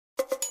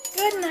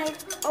Good night.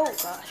 Oh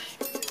gosh.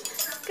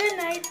 Good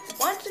night.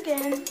 Once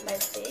again,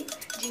 birthday,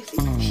 juicy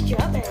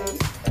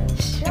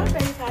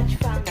strawberry patch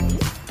family.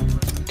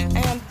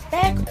 I am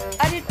back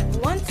at it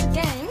once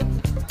again.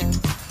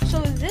 So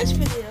this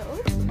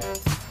video,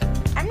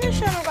 I'm not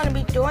sure what I'm gonna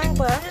be doing,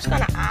 but I'm just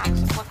gonna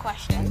ask a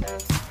question.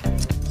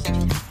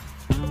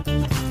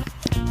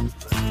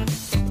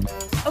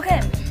 Okay.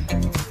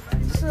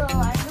 So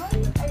I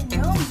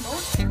know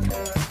most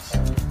YouTubers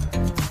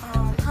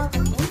have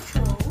an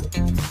intro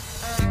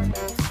and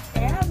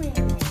they have a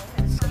name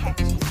that's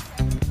catchy.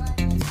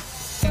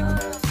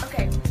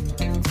 Okay.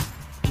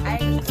 I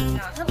do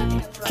not have an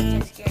intro, I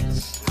just get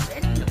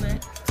stupid a little bit.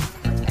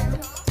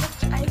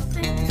 Which I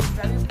think is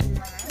very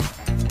bland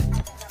and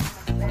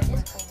very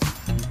old.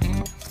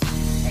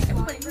 Like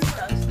everybody who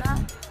does that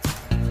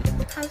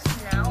has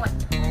now an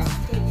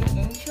updated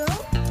intro.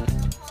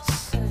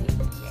 So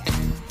yeah.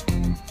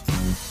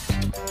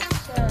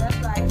 So that's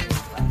why I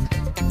just like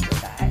to do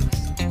guys.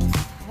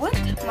 What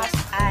must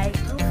I do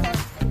for an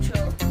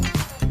intro?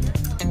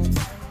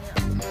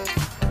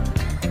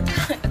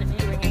 I'm gonna be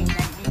ringing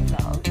nightly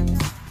vlog.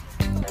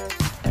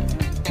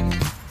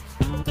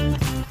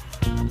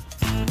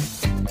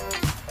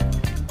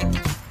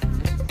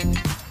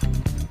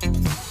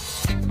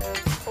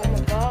 Oh my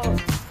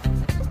god.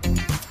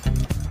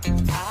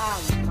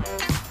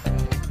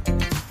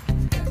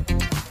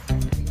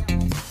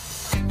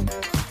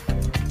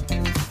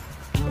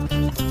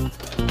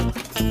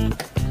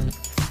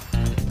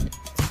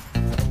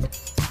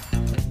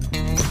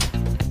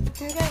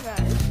 Okay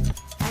guys,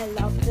 I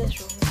love this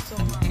room so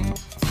much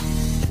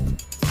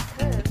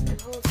because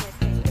it holds my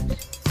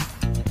page.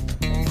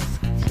 It's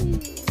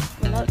squishy.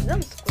 Well,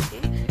 not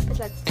squishy, it's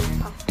like this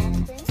puffball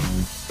thing.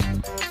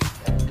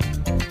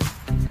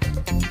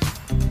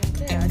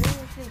 Okay, I didn't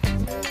usually do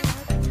that.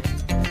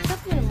 I wake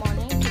up in the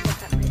morning to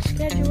look at my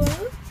schedule.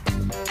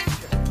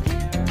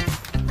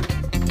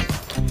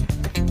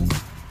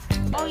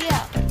 Oh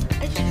yeah,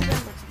 I just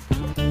remembered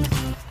something.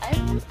 I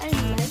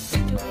might be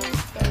doing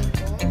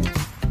bagel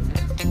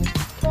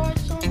for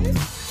some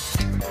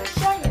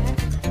Cheyenne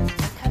and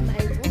have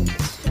my room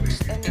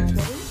fixed and ready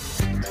to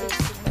see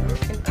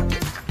in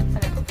public.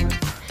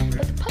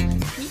 But the public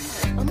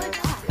treatment, oh my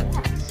god,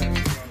 yes.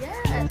 Yes,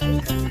 I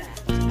love that.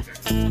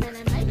 And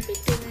I might be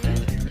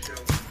doing,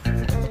 I'm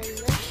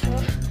not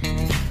sure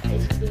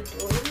basically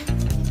doing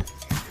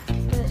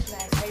because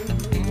like I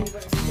really want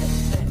to do this,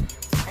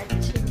 but at the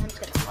same time it's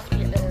gonna cost me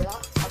a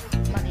lot of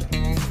money.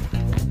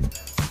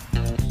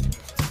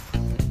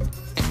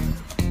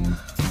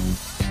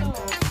 So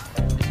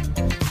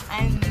I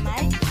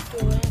might be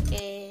doing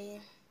a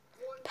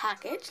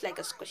package, like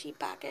a squishy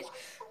package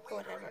or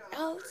whatever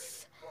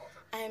else.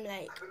 I'm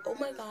like, oh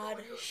my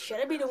god, should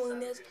I be doing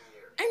this?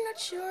 I'm not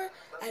sure.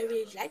 I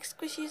really like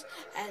squishies,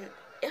 and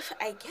if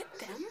I get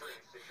them,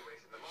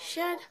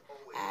 should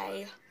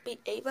I be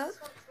able?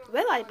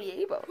 Will I be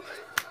able?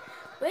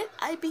 Will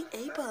I be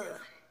able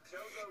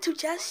to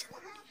just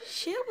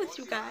share with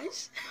you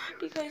guys?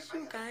 Because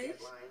you guys,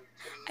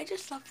 I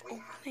just love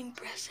opening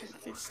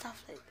presents and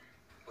stuff like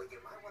that.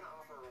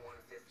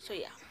 So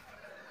yeah.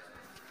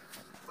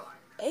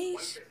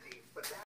 Peace.